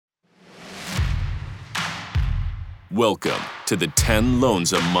Welcome to the 10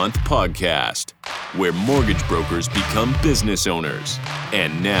 Loans a Month podcast, where mortgage brokers become business owners.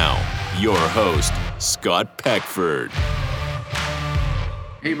 And now, your host, Scott Peckford.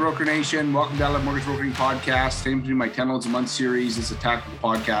 Hey, Broker Nation. Welcome to the Mortgage Brokering Podcast. Same to do my 10 Loans a Month series. It's a tactical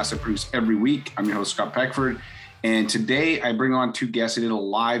podcast I produce every week. I'm your host, Scott Peckford. And today I bring on two guests. I did a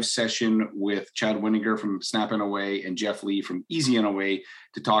live session with Chad Winiger from Snap NOA and Jeff Lee from Easy NOA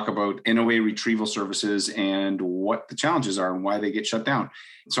to talk about NOA retrieval services and what the challenges are and why they get shut down.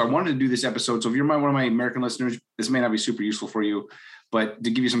 So I wanted to do this episode. So if you're one of my American listeners, this may not be super useful for you, but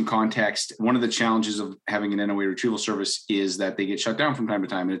to give you some context, one of the challenges of having an NOA retrieval service is that they get shut down from time to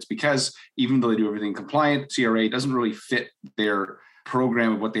time. And it's because even though they do everything compliant, CRA doesn't really fit their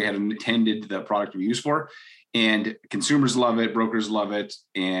program of what they had intended the product to be used for. And consumers love it, brokers love it.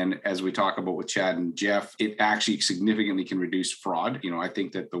 And as we talk about with Chad and Jeff, it actually significantly can reduce fraud. I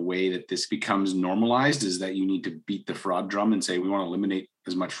think that the way that this becomes normalized is that you need to beat the fraud drum and say, we want to eliminate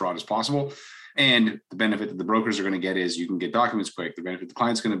as much fraud as possible. And the benefit that the brokers are going to get is you can get documents quick. The benefit the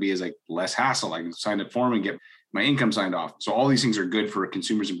client's going to be is like less hassle. I can sign a form and get my income signed off. So all these things are good for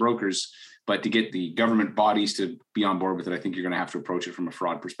consumers and brokers. But to get the government bodies to be on board with it, I think you're going to have to approach it from a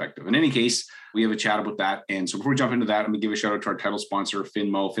fraud perspective. In any case, we have a chat about that. And so before we jump into that, let me give a shout out to our title sponsor,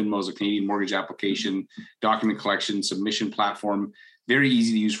 Finmo. Finmo is a Canadian mortgage application, document collection, submission platform. Very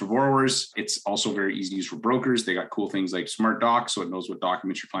easy to use for borrowers. It's also very easy to use for brokers. They got cool things like Smart Docs, so it knows what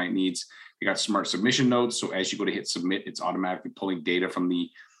documents your client needs. They got Smart Submission Notes, so as you go to hit submit, it's automatically pulling data from the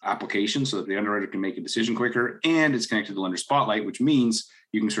application so that the underwriter can make a decision quicker. And it's connected to Lender Spotlight, which means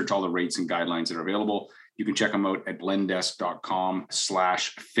you can search all the rates and guidelines that are available. You can check them out at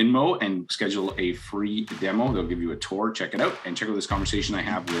lendesk.com/Finmo and schedule a free demo. They'll give you a tour. Check it out and check out this conversation I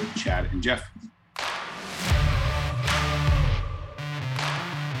have with Chad and Jeff.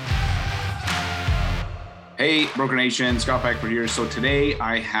 Hey, Broker Nation, Scott Peckford here. So today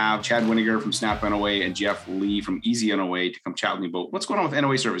I have Chad Winiger from Snap NOA and Jeff Lee from Easy NOA to come chat with me about what's going on with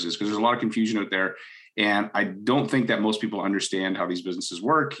NOA services, because there's a lot of confusion out there. And I don't think that most people understand how these businesses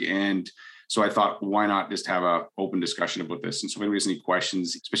work. And so I thought, why not just have an open discussion about this? And so if anybody has any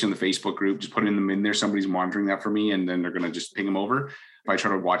questions, especially in the Facebook group, just putting them in there. Somebody's monitoring that for me, and then they're going to just ping them over. If I try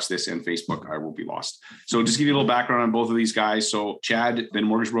to watch this in Facebook, I will be lost. So just give you a little background on both of these guys. So Chad, been a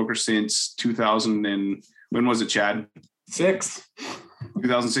mortgage broker since 2000 and when was it, Chad?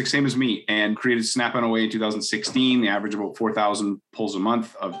 2006, same as me, and created Snap NOA in 2016. The average about 4,000 pulls a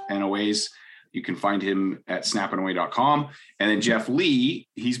month of NOAs. You can find him at snapnoa.com. And then Jeff Lee,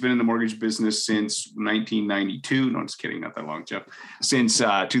 he's been in the mortgage business since 1992. No, I'm just kidding. Not that long, Jeff. Since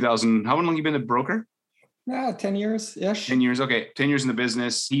 2000. How long have you been a broker? 10 years-ish. 10 years. Okay. 10 years in the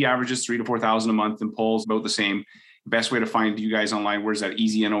business. He averages 3,000 to 4,000 a month and pulls about the same. Best way to find you guys online, where's that?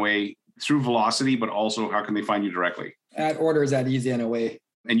 Easy NOA through Velocity, but also how can they find you directly? At orders at Easy NOA.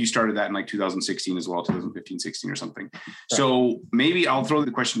 And you started that in like 2016 as well, 2015, 16 or something. Right. So maybe I'll throw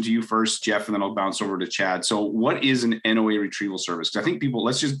the question to you first, Jeff, and then I'll bounce over to Chad. So what is an NOA retrieval service? Because I think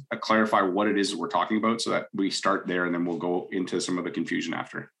let's just clarify what it is that we're talking about so that we start there and then we'll go into some of the confusion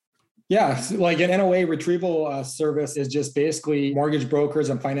after. Yeah, so like an NOA retrieval service is just basically mortgage brokers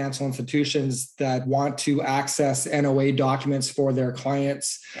and financial institutions that want to access NOA documents for their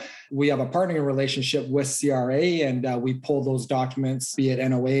clients. We have a partnering relationship with CRA, and we pull those documents, be it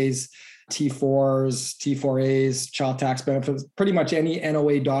NOAs, T4s, T4As, child tax benefits, pretty much any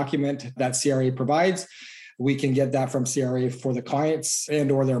NOA document that CRA provides. We can get that from CRA for the clients and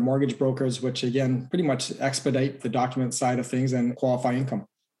or their mortgage brokers, which again, pretty much expedite the document side of things and qualify income.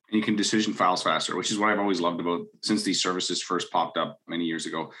 And you can decision files faster, which is what I've always loved about since these services first popped up many years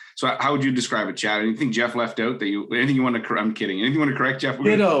ago. So how would you describe it, Chad? Anything Jeff left out anything you want to, I'm kidding. Anything you want to correct, Jeff?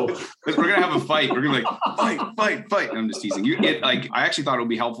 We're going to have a fight. We're going to fight. I'm just teasing. I actually thought it would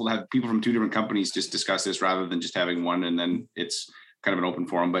be helpful to have people from two different companies just discuss this rather than just having one. And then it's kind of an open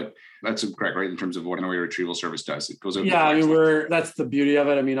forum, but that's correct, right? In terms of what an NOA retrieval service does. It goes out. Yeah, that's the beauty of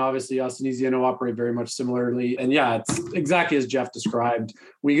it. I mean, obviously us and Easy NOA operate very much similarly. And yeah, it's exactly as Jeff described.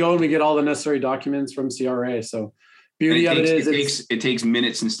 We go and we get all the necessary documents from CRA. So beauty of it is it takes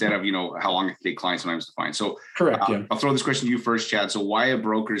minutes instead of, how long it can take clients sometimes to find. So correct. Yeah. I'll throw this question to you first, Chad. So why have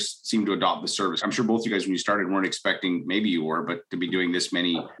brokers seem to adopt the service? I'm sure both of you guys, when you started, weren't expecting, maybe you were, but to be doing this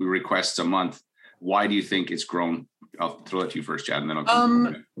many requests a month. Why do you think it's grown? I'll throw that to you first, Chad, and then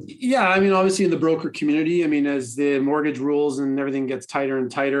I'll yeah, I mean, obviously in the broker community, I mean, as the mortgage rules and everything gets tighter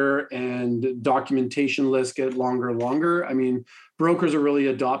and tighter and documentation lists get longer and longer, I mean, brokers are really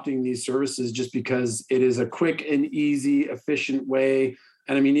adopting these services just because it is a quick and easy, efficient way.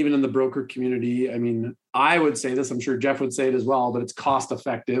 And I mean, even in the broker community, I mean, I would say this, I'm sure Jeff would say it as well, but it's cost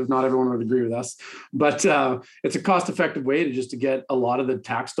effective. Not everyone would agree with us, but it's a cost effective way to get a lot of the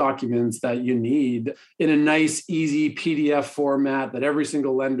tax documents that you need in a nice, easy PDF format that every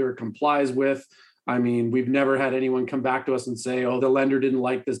single lender complies with. I mean, we've never had anyone come back to us and say, oh, the lender didn't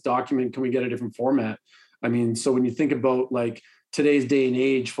like this document. Can we get a different format? I mean, so when you think about like today's day and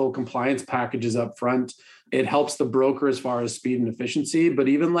age, full compliance packages up front, it helps the broker as far as speed and efficiency, but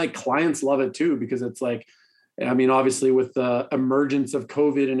even like clients love it too, because it's like, I mean, obviously with the emergence of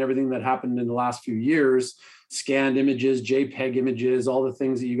COVID and everything that happened in the last few years, scanned images, JPEG images, all the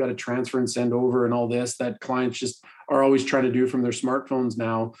things that you got to transfer and send over and all this that clients just are always trying to do from their smartphones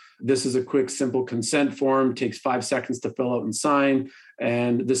now. This is a quick, simple consent form, takes 5 seconds to fill out and sign.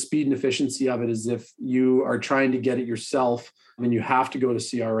 And the speed and efficiency of it is if you are trying to get it yourself, then you have to go to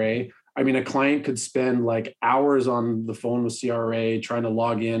CRA. I mean, a client could spend like hours on the phone with CRA trying to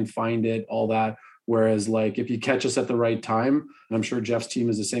log in, find it, all that. Whereas like if you catch us at the right time, and I'm sure Jeff's team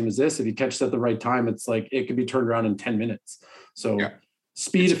is the same as this, if you catch us at the right time, it's like it could be turned around in 10 minutes. So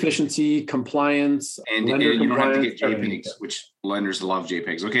speed, efficiency, compliance, and you don't have to get JPEGs, which lenders love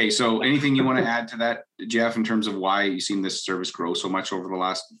JPEGs. Okay, so anything you want to add to that, Jeff, in terms of why you've seen this service grow so much over the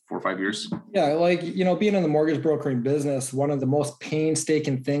last 4 or 5 years? Yeah, like, being in the mortgage brokering business, one of the most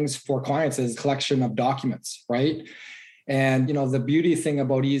painstaking things for clients is collection of documents, right? And, the beauty thing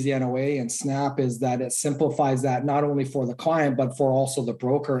about Easy NOA and Snap is that it simplifies that not only for the client, but for also the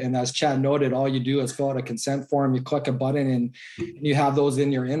broker. And as Chad noted, all you do is fill out a consent form, you click a button and you have those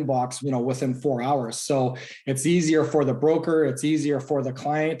in your inbox, within 4 hours. So it's easier for the broker. It's easier for the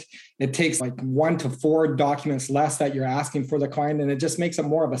client. It takes like 1 to 4 documents less that you're asking for the client. And it just makes it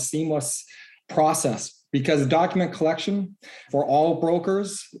more of a seamless process, because document collection for all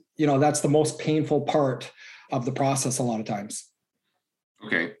brokers, that's the most painful part of the process a lot of times.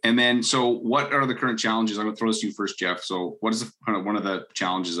 Okay. And then, so what are the current challenges? I'm going to throw this to you first, Jeff. So what is one of the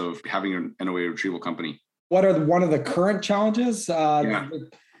challenges of having an NOA retrieval company? What are one of the current challenges?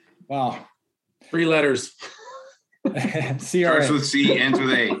 Wow. 3 letters. CRA. Starts with C, ends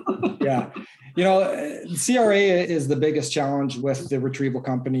with A. Yeah. CRA is the biggest challenge with the retrieval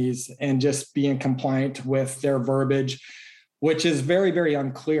companies, and just being compliant with their verbiage, which is very, very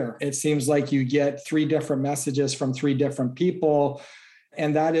unclear. It seems like you get 3 different messages from 3 different people.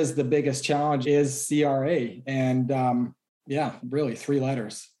 And that is the biggest challenge, is CRA. And really 3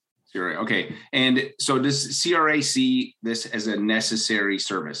 letters. CRA. Okay. And so does CRA see this as a necessary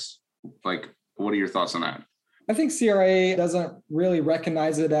service? Like, what are your thoughts on that? I think CRA doesn't really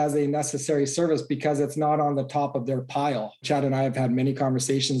recognize it as a necessary service because it's not on the top of their pile. Chad and I have had many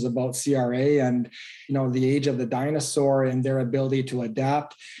conversations about CRA and, the age of the dinosaur and their ability to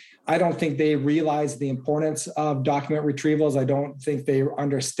adapt. I don't think they realize the importance of document retrievals. I don't think they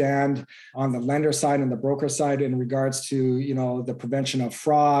understand on the lender side and the broker side in regards to, the prevention of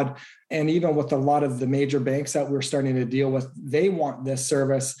fraud. And even with a lot of the major banks that we're starting to deal with, they want this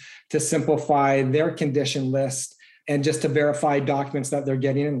service to simplify their condition list and just to verify documents that they're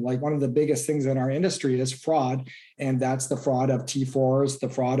getting in. Like, one of the biggest things in our industry is fraud, and that's the fraud of T4s, the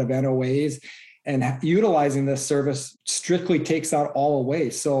fraud of NOAs. And utilizing this service strictly takes that all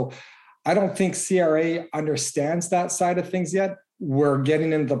away. So I don't think CRA understands that side of things yet. We're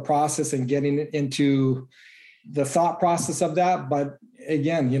getting into the process and getting into the thought process of that. But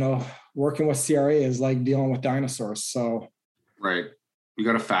again, working with CRA is like dealing with dinosaurs. So, right. You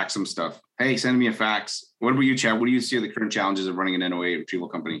got to fax some stuff. Hey, send me a fax. What about you, Chad? What do you see are the current challenges of running an NOA retrieval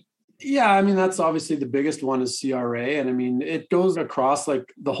company? Yeah, I mean, that's obviously the biggest one is CRA. And I mean, it goes across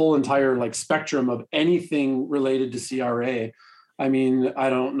like the whole entire like spectrum of anything related to CRA. I mean, I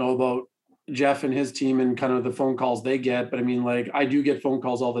don't know about Jeff and his team and kind of the phone calls they get, but I mean, like, I do get phone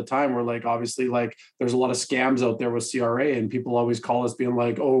calls all the time where, like, obviously, like, there's a lot of scams out there with CRA, and people always call us being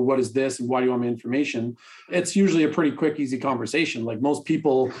like, oh, what is this? And why do you want my information? It's usually a pretty quick, easy conversation. Like, most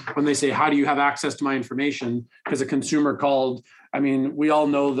people, when they say, how do you have access to my information? Because a consumer called, I mean, we all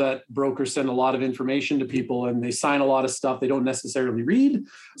know that brokers send a lot of information to people and they sign a lot of stuff they don't necessarily read.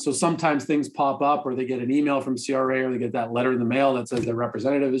 So sometimes things pop up, or they get an email from CRA, or they get that letter in the mail that says their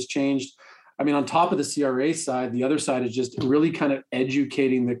representative has changed. I mean, on top of the CRA side, the other side is just really kind of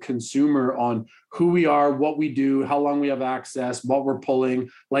educating the consumer on who we are, what we do, how long we have access, what we're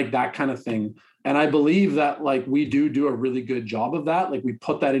pulling, like that kind of thing. And I believe that, like, we do a really good job of that. Like, we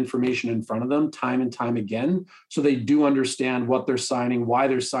put that information in front of them time and time again, so they do understand what they're signing, why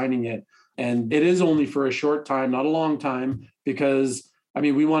they're signing it. And it is only for a short time, not a long time, because, I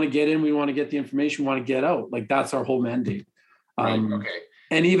mean, we want to get in, we want to get the information, we want to get out. Like, that's our whole mandate. Right. Okay.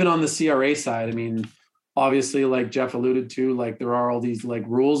 And even on the CRA side, I mean, obviously, like Jeff alluded to, like, there are all these like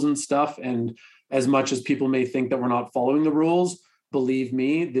rules and stuff. And As much as people may think that we're not following the rules, believe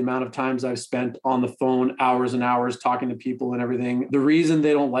me, the amount of times I've spent on the phone, hours and hours talking to people and everything, the reason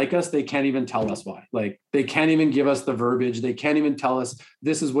they don't like us, they can't even tell us why. Like, they can't even give us the verbiage. They can't even tell us,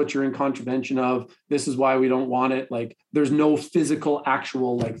 this is what you're in contravention of. This is why we don't want it. Like, there's no physical,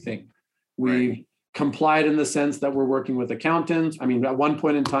 actual thing. We've complied in the sense that we're working with accountants. I mean, at one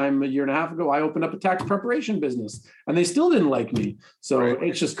point in time, a year and a half ago, I opened up a tax preparation business and they still didn't like me. So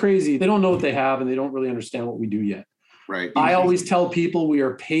it's just crazy. They don't know what they have and they don't really understand what we do yet. Right. I always tell people we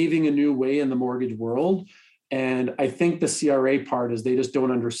are paving a new way in the mortgage world. And I think the CRA part is they just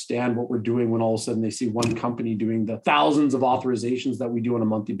don't understand what we're doing when all of a sudden they see one company doing the thousands of authorizations that we do on a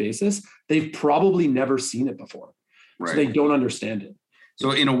monthly basis. They've probably never seen it before. Right. So they don't understand it.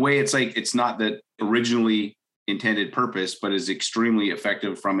 So in a way, it's like, it's not the originally intended purpose, but is extremely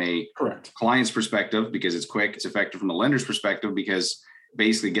effective from a client's perspective because it's quick. It's effective from the lender's perspective because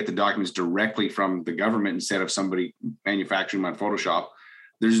basically get the documents directly from the government instead of somebody manufacturing them on Photoshop.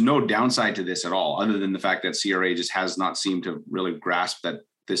 There's no downside to this at all, other than the fact that CRA just has not seemed to really grasp that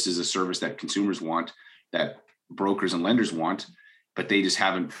this is a service that consumers want, that brokers and lenders want, but they just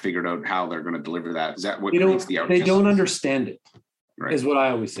haven't figured out how they're going to deliver that. Is that what creates the outages? They don't understand it, is what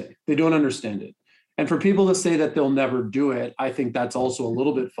I always say. They don't understand it. And for people to say that they'll never do it, I think that's also a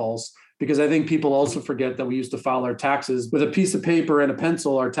little bit false. Because I think people also forget that we used to file our taxes with a piece of paper and a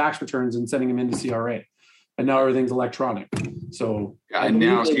pencil, our tax returns, and sending them into CRA. And now everything's electronic. So and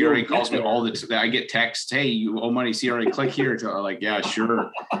now CRA calls me all the time. I get texts, hey, you owe money, CRA, click here. To like, yeah,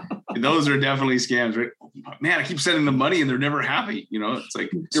 sure. Those are definitely scams, right? Man, I keep sending them money and they're never happy. It's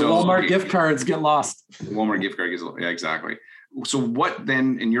like your Walmart gift cards get lost. Walmart gift card gets, yeah, exactly. So what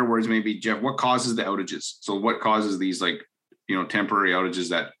then, in your words, maybe Jeff, what causes the outages? So what causes these temporary outages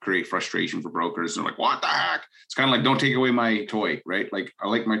that create frustration for brokers? They're like, what the heck? It's kind of like, don't take away my toy, right? Like, I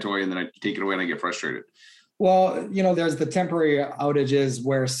like my toy and then I take it away and I get frustrated. Well, there's the temporary outages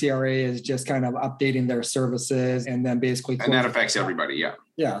where CRA is just kind of updating their services and then basically. And that affects everybody. Yeah.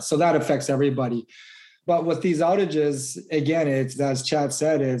 Yeah. So that affects everybody. But with these outages, again, it's, as Chad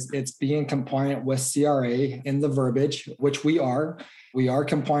said, it's being compliant with CRA in the verbiage, which we are. We are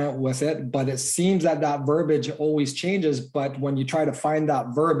compliant with it, but it seems that verbiage always changes. But when you try to find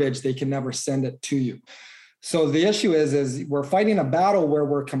that verbiage, they can never send it to you. So the issue is we're fighting a battle where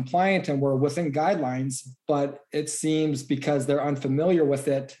we're compliant and we're within guidelines, but it seems because they're unfamiliar with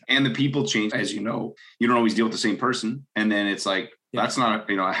it. And the people change, as you know, you don't always deal with the same person. And then it's like, that's not,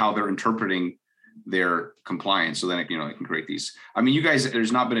 how they're interpreting their compliance. So then, it can create these. I mean, you guys,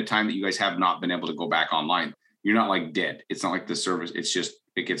 there's not been a time that you guys have not been able to go back online. You're not like dead. It's not like the service. It's just,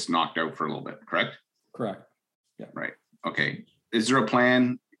 it gets knocked out for a little bit. Correct? Correct. Yeah. Right. Okay. Is there a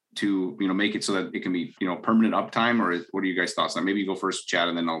plan to, make it so that it can be, permanent uptime, or what are you guys' thoughts on that? Maybe you go first, Chad,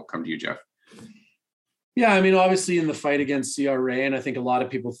 and then I'll come to you, Jeff. Yeah, I mean, obviously in the fight against CRA, and I think a lot of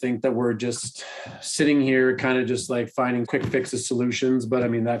people think that we're just sitting here kind of just like finding quick fixes solutions, but I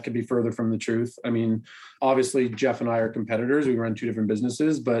mean, that could be further from the truth. I mean, obviously Jeff and I are competitors. We run two different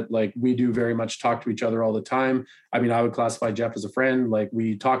businesses, but like we do very much talk to each other all the time. I mean, I would classify Jeff as a friend. Like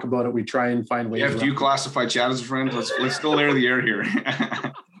we talk about it. We try and find ways. Jeff, do you classify Chad as a friend? Let's still air the air here.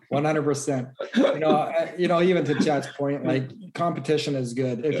 100%. Even to Chad's point, like competition is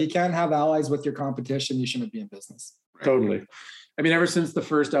good. If you can't have allies with your competition, you shouldn't be in business. Totally. I mean, ever since the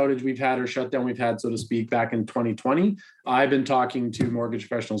first outage we've had, or shutdown we've had, so to speak, back in 2020, I've been talking to Mortgage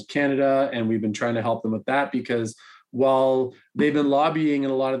Professionals Canada, and we've been trying to help them with that because while they've been lobbying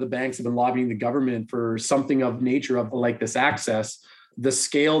and a lot of the banks have been lobbying the government for something of nature of like this access, the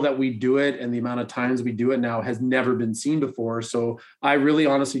scale that we do it and the amount of times we do it now has never been seen before. So I really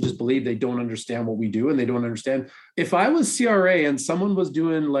honestly just believe they don't understand what we do, and they don't understand. If I was CRA and someone was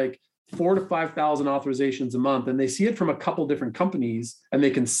doing like 4,000 to 5,000 authorizations a month and they see it from a couple different companies and they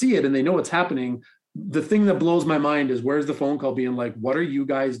can see it and they know what's happening, the thing that blows my mind is where's the phone call being like, what are you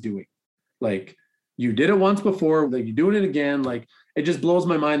guys doing? Like, you did it once before, like you're doing it again. Like, it just blows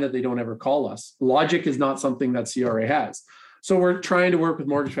my mind that they don't ever call us. Logic is not something that CRA has. So we're trying to work with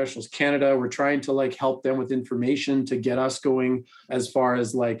Mortgage Professionals Canada. We're trying to like help them with information to get us going as far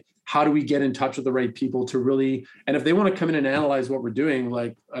as like, how do we get in touch with the right people to really, and if they want to come in and analyze what we're doing,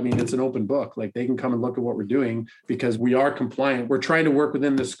 like, I mean, it's an open book. Like they can come and look at what we're doing because we are compliant. We're trying to work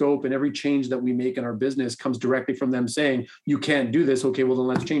within the scope, and every change that we make in our business comes directly from them saying, you can't do this. Okay, well then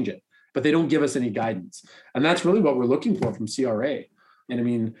let's change it. But they don't give us any guidance. And that's really what we're looking for from CRA. And I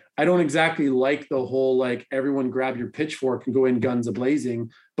mean, I don't exactly like the whole, like everyone grab your pitchfork and go in guns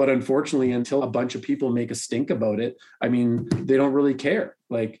a-blazing, but unfortunately, until a bunch of people make a stink about it, I mean, they don't really care.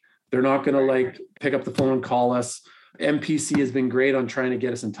 Like they're not going to like pick up the phone and call us. MPC has been great on trying to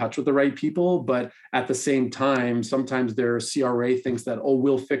get us in touch with the right people, but at the same time, sometimes their CRA thinks that, oh,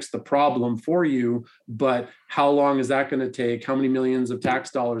 we'll fix the problem for you, but how long is that going to take? How many millions of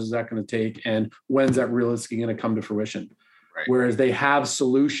tax dollars is that going to take? And when's that realistically going to come to fruition? Right. Whereas they have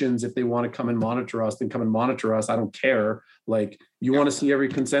solutions. If they want to come and monitor us, then come and monitor us. I don't care. Like, you want to see every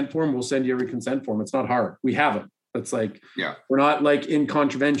consent form, we'll send you every consent form. It's not hard. We have it. It's like, we're not like in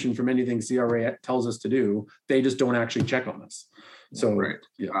contravention from anything CRA tells us to do. They just don't actually check on us. So,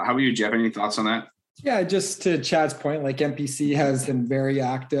 how about you, Jeff? Any thoughts on that? Yeah, just to Chad's point, like MPC has been very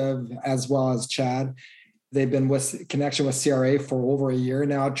active, as well as Chad. They've been with connection with CRA for over a year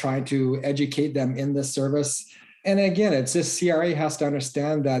now, trying to educate them in this service. And again, it's just CRA has to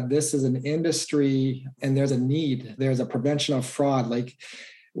understand that this is an industry and there's a need. There's a prevention of fraud. Like,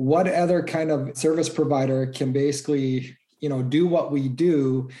 what other kind of service provider can basically, do what we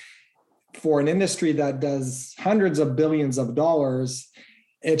do for an industry that does hundreds of billions of dollars?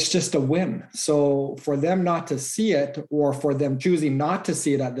 It's just a win. So for them not to see it, or for them choosing not to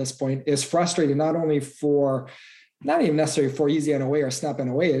see it at this point, is frustrating, not even necessarily for Easy NOA or Snap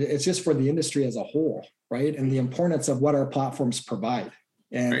NOA, it's just for the industry as a whole, right? And the importance of what our platforms provide.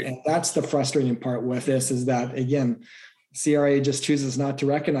 And that's the frustrating part with this, is that, again, CRA just chooses not to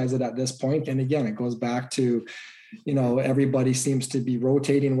recognize it at this point. And again, it goes back to, everybody seems to be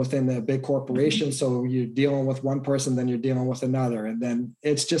rotating within the big corporation. So you're dealing with one person, then you're dealing with another. And then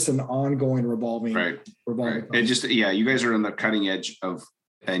it's just an ongoing revolving. It just, you guys are on the cutting edge of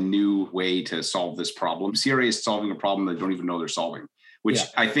a new way to solve this problem. CRA is solving a problem they don't even know they're solving, which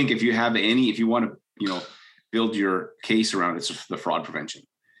I think if you want to, build your case around it's the fraud prevention.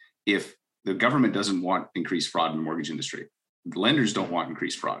 If the government doesn't want increased fraud in the mortgage industry, the lenders don't want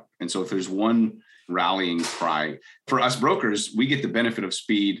increased fraud. And so if there's one rallying cry for us brokers, we get the benefit of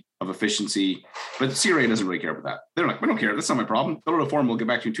speed, of efficiency, but CRA doesn't really care about that. They're like, we don't care. That's not my problem. Fill out a form. We'll get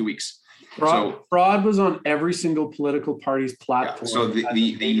back to you in 2 weeks. Fraud was on every single political party's platform. So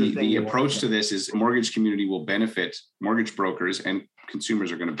the approach to this is mortgage community will benefit, mortgage brokers and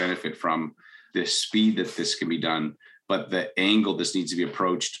consumers are going to benefit from the speed that this can be done. But the angle this needs to be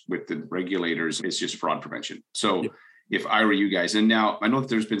approached with the regulators is just fraud prevention. So if I were you guys, and now I know that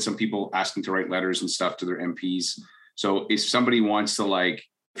there's been some people asking to write letters and stuff to their MPs. So if somebody wants to, like,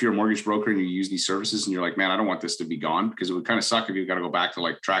 if you're a mortgage broker and you use these services and you're like, man, I don't want this to be gone, because it would kind of suck if you've got to go back to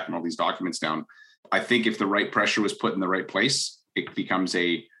like tracking all these documents down. I think if the right pressure was put in the right place, it becomes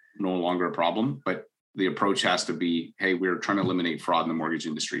no longer a problem. But the approach has to be, hey, we're trying to eliminate fraud in the mortgage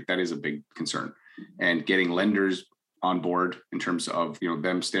industry. That is a big concern. And getting lenders on board in terms of,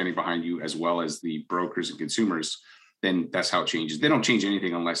 them standing behind you, as well as the brokers and consumers, then that's how it changes. They don't change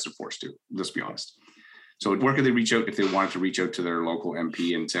anything unless they're forced to, let's be honest. So where could they reach out if they wanted to reach out to their local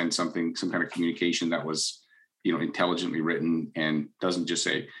MP and send some kind of communication that was, intelligently written and doesn't just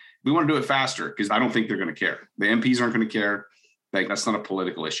say, we want to do it faster? Because I don't think they're going to care. The MPs aren't going to care. Like, that's not a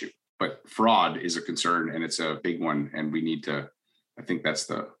political issue, but fraud is a concern, and it's a big one. And we need to, I think that's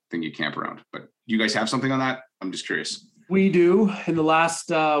the thing you camp around. But do you guys have something on that? I'm just curious. We do. In the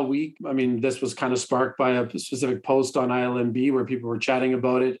last week, this was kind of sparked by a specific post on ILMB where people were chatting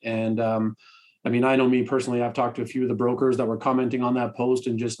about it. And I know me personally, I've talked to a few of the brokers that were commenting on that post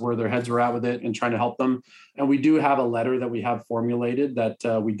and just where their heads were at with it and trying to help them. And we do have a letter that we have formulated that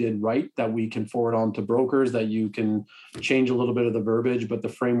we did write that we can forward on to brokers, that you can change a little bit of the verbiage, but the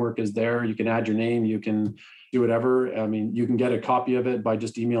framework is there. You can add your name, you can do whatever. You can get a copy of it by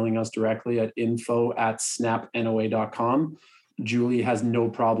just emailing us directly at info@snapnoa.com. Julie has no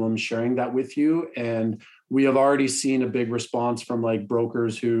problem sharing that with you. And we have already seen a big response from like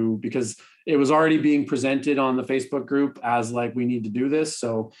brokers who, because it was already being presented on the Facebook group as like, we need to do this.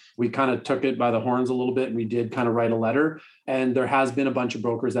 So we kind of took it by the horns a little bit, and we did kind of write a letter. And there has been a bunch of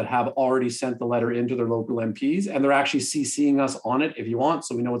brokers that have already sent the letter into their local MPs, and they're actually CCing us on it if you want,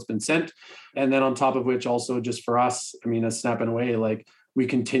 so we know it's been sent. And then on top of which, also just for us, as Snap NOA, like, we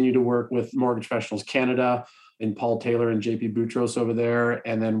continue to work with Mortgage Professionals Canada and Paul Taylor and JP Boutros over there.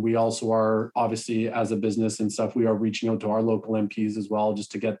 And then we also are, obviously, as a business and stuff, we are reaching out to our local MPs as well,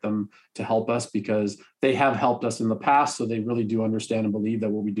 just to get them to help us, because they have helped us in the past. So they really do understand and believe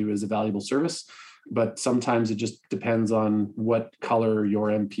that what we do is a valuable service. But sometimes it just depends on what color your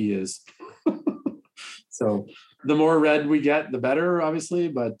MP is. So the more red we get, the better, obviously.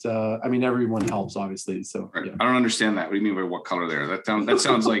 But everyone helps, obviously. So right. Yeah. I don't understand that. What do you mean by what color there? That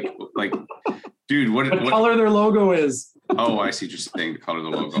sounds like dude, what color their logo is? Oh, I see what you're saying. The color of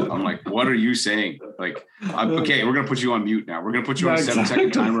the logo. I'm like, what are you saying? Like, okay, we're going to put you on mute now. We're going to put you on a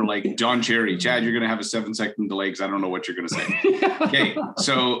 7-second timer like Don Cherry. Chad, you're going to have a 7-second delay because I don't know what you're going to say. Okay,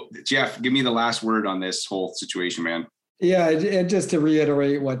 so Jeff, give me the last word on this whole situation, man. Yeah, and just to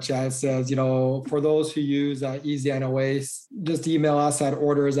reiterate what Chad says, for those who use Easy NOA, just email us at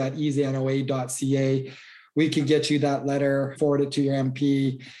orders@easynoa.ca. We can get you that letter, forward it to your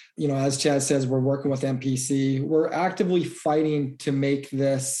MP. As Chad says, we're working with MPC. We're actively fighting to make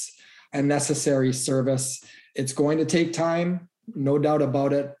this a necessary service. It's going to take time, no doubt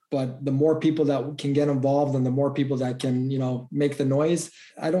about it. But the more people that can get involved and the more people that can, make the noise,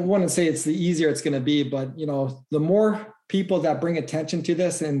 I don't want to say it's the easier it's going to be, but, the more people that bring attention to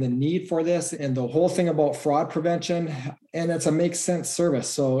this and the need for this and the whole thing about fraud prevention, and it's a make sense service.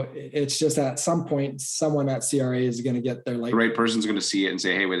 So it's just at some point, someone at CRA is going to get their the right person's going to see it and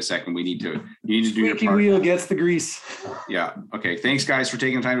say, hey, wait a second, you need to do your part. Wheel gets the grease. Yeah. Okay. Thanks guys for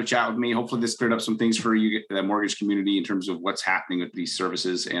taking the time to chat with me. Hopefully this cleared up some things for you, the mortgage community, in terms of what's happening with these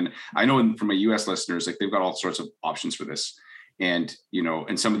services. And I know from my US listeners, like they've got all sorts of options for this. And,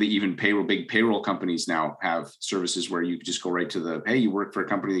 and some of the even big payroll companies now have services where you just go right to hey, you work for a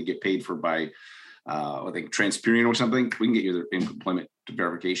company that get paid for by, I think Transperian or something. We can get you their employment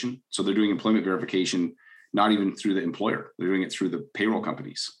verification. So they're doing employment verification, not even through the employer. They're doing it through the payroll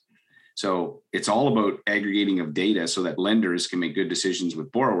companies. So it's all about aggregating of data so that lenders can make good decisions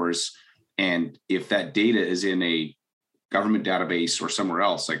with borrowers. And if that data is in a government database or somewhere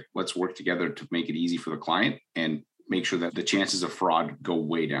else, like let's work together to make it easy for the client and make sure that the chances of fraud go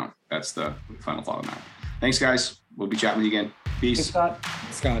way down. That's the final thought on that. Thanks, guys. We'll be chatting with you again. Peace. Thanks,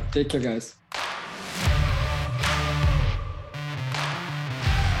 Scott. Take care, guys.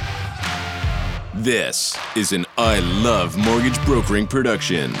 This is an I Love Mortgage Brokering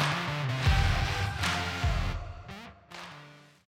production.